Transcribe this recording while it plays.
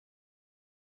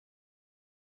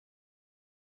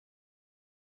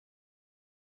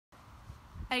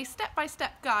A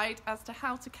step-by-step guide as to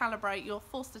how to calibrate your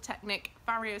Förster-Technik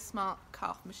Vario Smart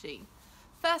calf machine.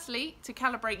 Firstly, to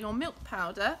calibrate your milk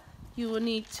powder, you will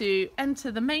need to enter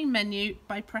the main menu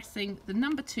by pressing the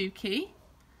number 2 key.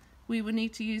 We will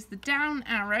need to use the down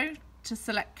arrow to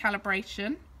select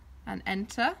calibration and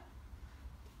enter.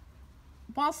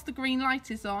 Whilst the green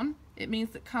light is on, it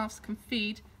means that calves can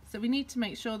feed, so we need to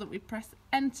make sure that we press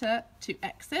enter to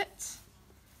exit.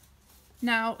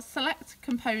 Now select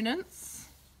components,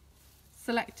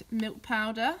 select milk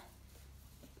powder.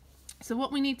 So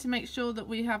what we need to make sure that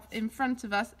we have in front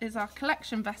of us is our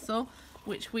collection vessel,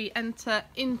 which we enter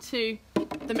into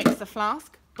the mixer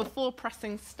flask before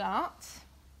pressing start.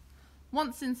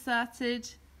 Once inserted,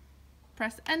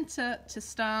 press enter to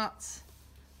start.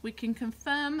 We can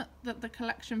confirm that the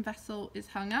collection vessel is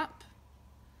hung up,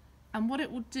 and what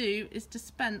it will do is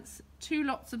dispense 2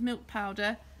 lots of milk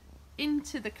powder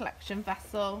into the collection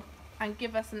vessel and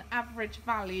give us an average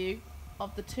value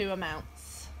of the 2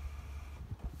 amounts.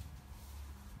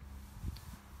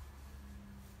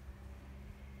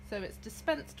 So it's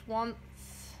dispensed once,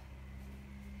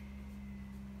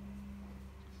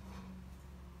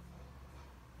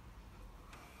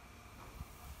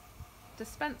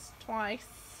 dispensed twice.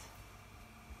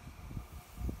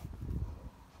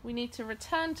 We need to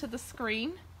return to the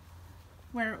screen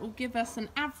where it will give us an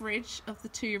average of the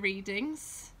 2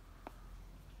 readings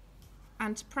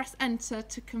and press enter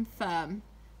to confirm.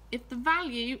 If the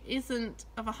value isn't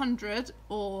of 100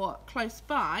 or close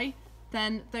by,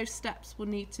 then those steps will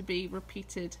need to be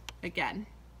repeated again.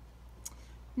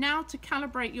 Now to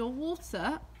calibrate your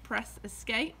water, press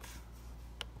escape,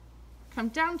 come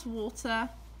down to water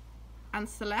and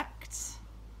select.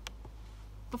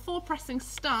 Before pressing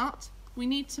start, we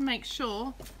need to make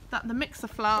sure that the mixer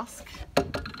flask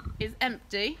is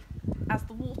empty, as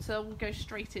the water will go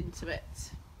straight into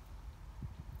it.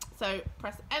 So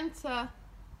press enter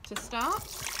to start,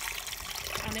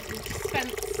 and it will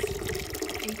dispense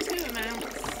in 2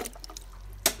 amounts,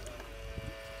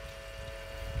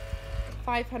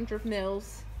 500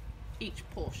 mils each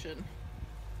portion.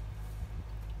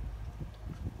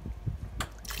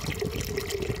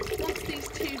 Once these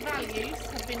 2 values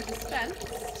have been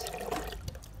dispensed,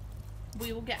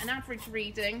 we will get an average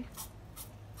reading,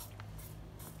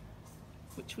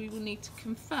 which we will need to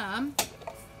confirm.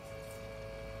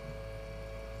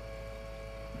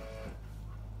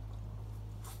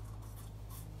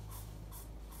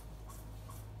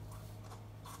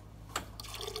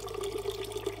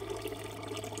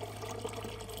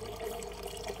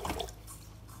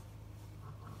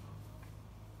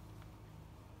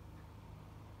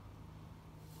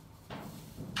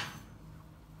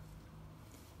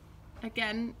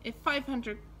 Again, if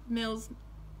 500 mils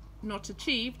not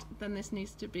achieved, then this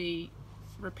needs to be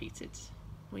repeated.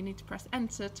 We need to press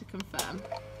enter to confirm.